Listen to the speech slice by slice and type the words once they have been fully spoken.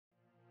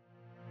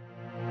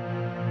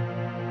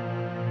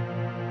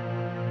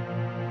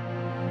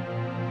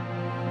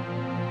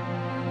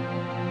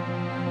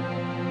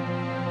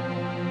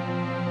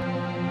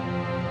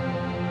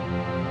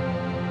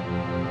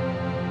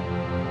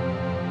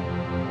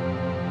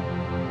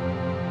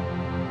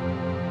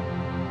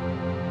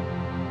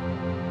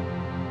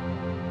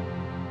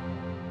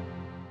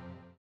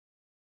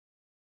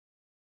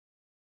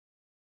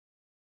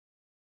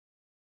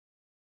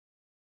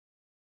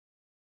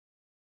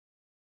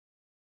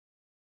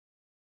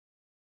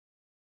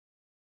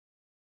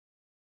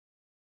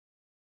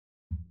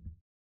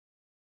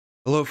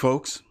Hello,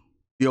 folks.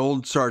 The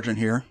old sergeant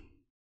here,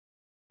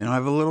 and I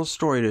have a little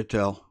story to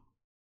tell.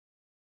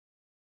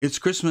 It's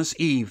Christmas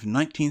Eve,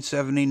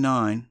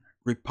 1979,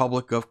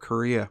 Republic of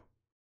Korea.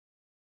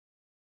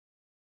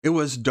 It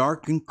was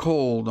dark and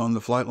cold on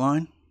the flight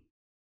line.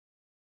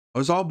 I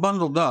was all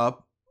bundled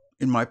up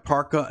in my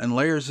parka and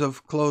layers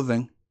of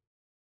clothing.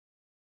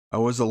 I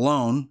was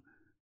alone,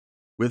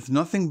 with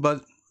nothing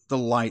but the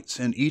lights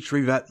in each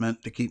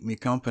revetment to keep me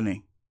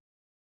company.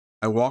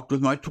 I walked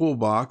with my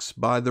toolbox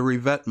by the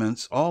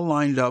revetments, all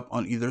lined up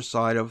on either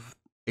side of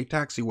a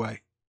taxiway.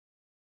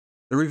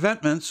 The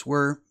revetments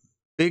were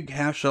big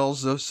half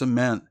shells of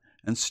cement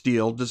and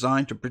steel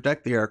designed to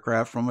protect the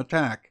aircraft from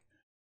attack.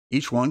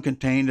 Each one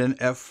contained an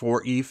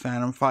F-4E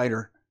Phantom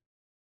fighter.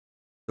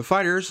 The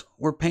fighters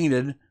were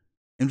painted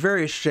in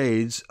various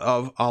shades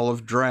of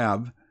olive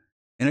drab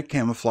in a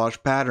camouflage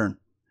pattern,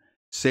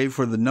 save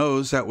for the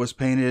nose that was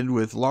painted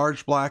with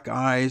large black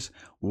eyes,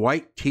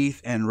 white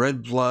teeth, and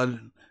red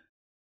blood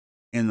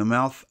in the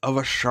mouth of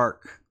a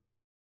shark.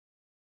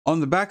 On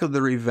the back of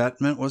the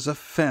revetment was a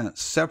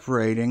fence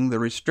separating the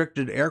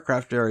restricted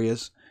aircraft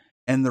areas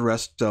and the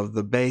rest of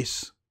the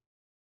base.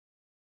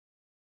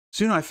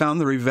 Soon I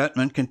found the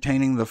revetment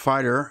containing the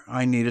fighter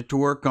I needed to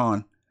work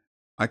on.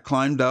 I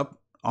climbed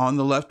up on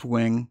the left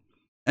wing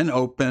and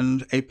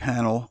opened a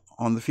panel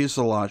on the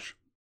fuselage.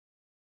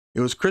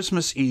 It was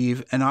Christmas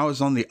Eve, and I was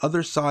on the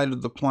other side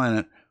of the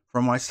planet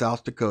from my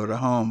South Dakota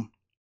home.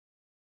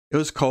 It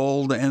was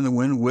cold, and the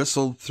wind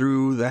whistled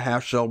through the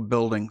half-shell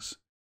buildings.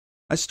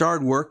 I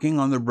started working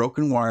on the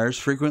broken wires,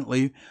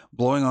 frequently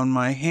blowing on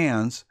my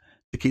hands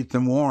to keep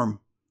them warm.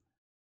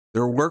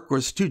 Their work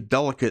was too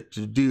delicate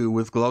to do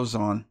with gloves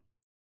on.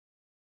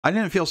 I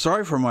didn't feel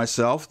sorry for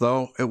myself,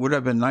 though it would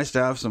have been nice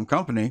to have some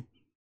company.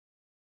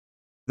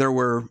 There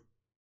were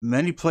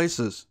many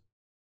places,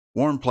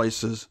 warm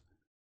places,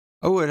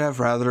 I would have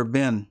rather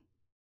been.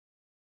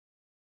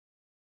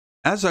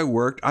 As I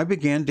worked, I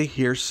began to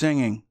hear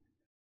singing.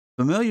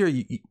 Familiar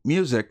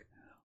music,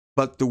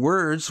 but the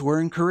words were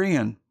in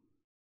Korean.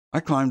 I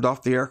climbed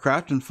off the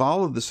aircraft and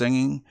followed the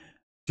singing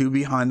to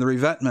behind the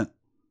revetment.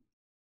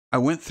 I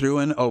went through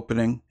an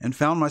opening and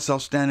found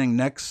myself standing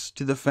next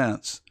to the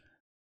fence.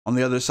 On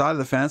the other side of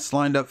the fence,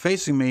 lined up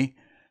facing me,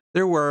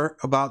 there were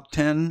about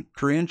 10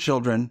 Korean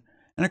children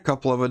and a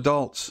couple of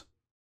adults.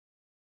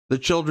 The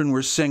children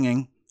were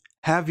singing,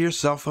 "Have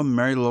Yourself a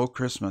Merry Little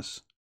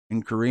Christmas,"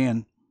 in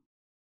Korean.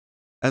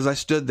 As I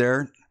stood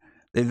there,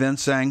 they then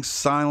sang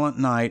Silent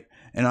Night,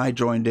 and I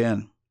joined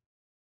in.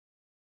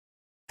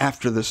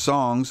 After the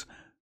songs,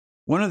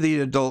 one of the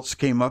adults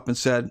came up and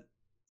said,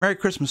 "Merry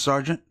Christmas,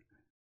 Sergeant.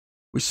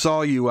 We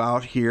saw you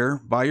out here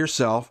by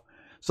yourself,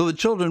 so the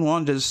children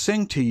wanted to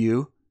sing to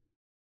you,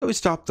 so we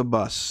stopped the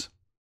bus."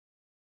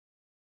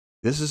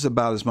 This is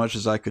about as much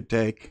as I could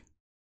take,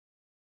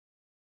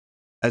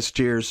 as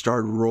tears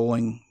started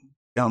rolling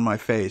down my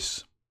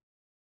face.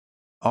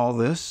 "All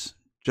this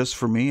just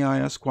for me?" I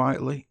asked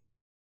quietly.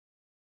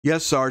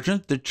 "Yes,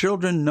 Sergeant, the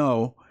children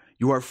know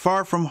you are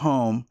far from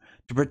home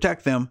to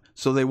protect them,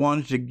 so they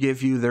wanted to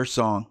give you their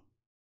song."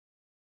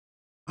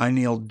 I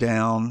kneeled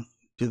down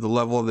to the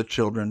level of the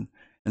children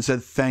and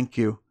said, "Thank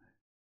you.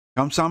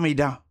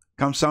 Kamsamida,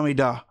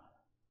 kamsamida,"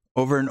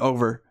 over and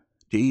over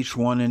to each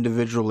one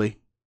individually.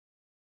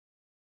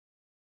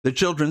 The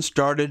children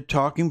started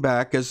talking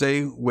back as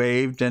they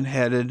waved and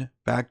headed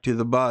back to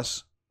the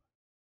bus.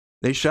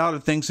 They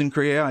shouted things in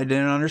Korea I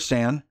didn't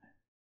understand.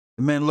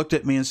 The men looked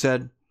at me and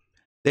said,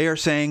 "They are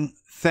saying,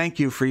 'Thank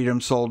you, Freedom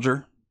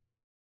Soldier.'"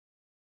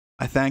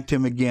 I thanked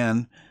him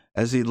again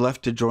as he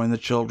left to join the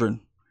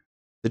children.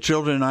 The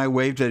children and I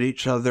waved at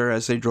each other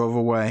as they drove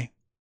away.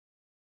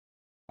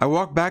 I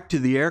walked back to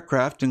the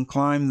aircraft and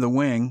climbed the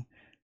wing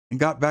and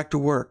got back to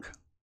work.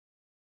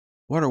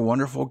 What a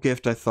wonderful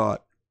gift, I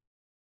thought.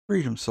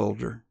 Freedom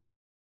Soldier.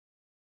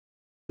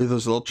 To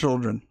those little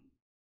children,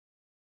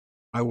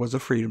 I was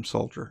a freedom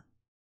soldier.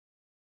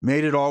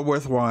 Made it all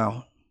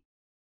worthwhile.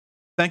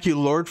 Thank you,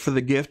 Lord, for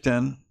the gift,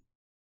 and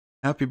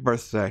happy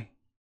birthday.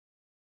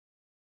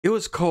 It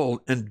was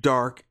cold and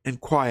dark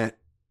and quiet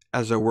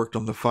as I worked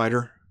on the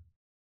fighter.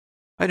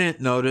 I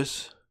didn't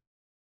notice,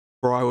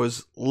 for I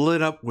was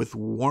lit up with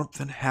warmth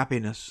and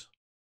happiness.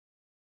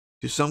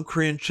 To some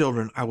Korean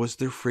children, I was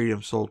their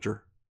freedom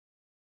soldier.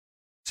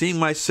 Seeing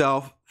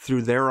myself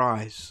through their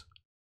eyes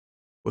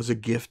was a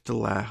gift to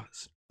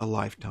last a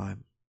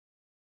lifetime.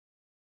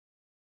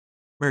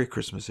 Merry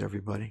Christmas,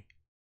 everybody.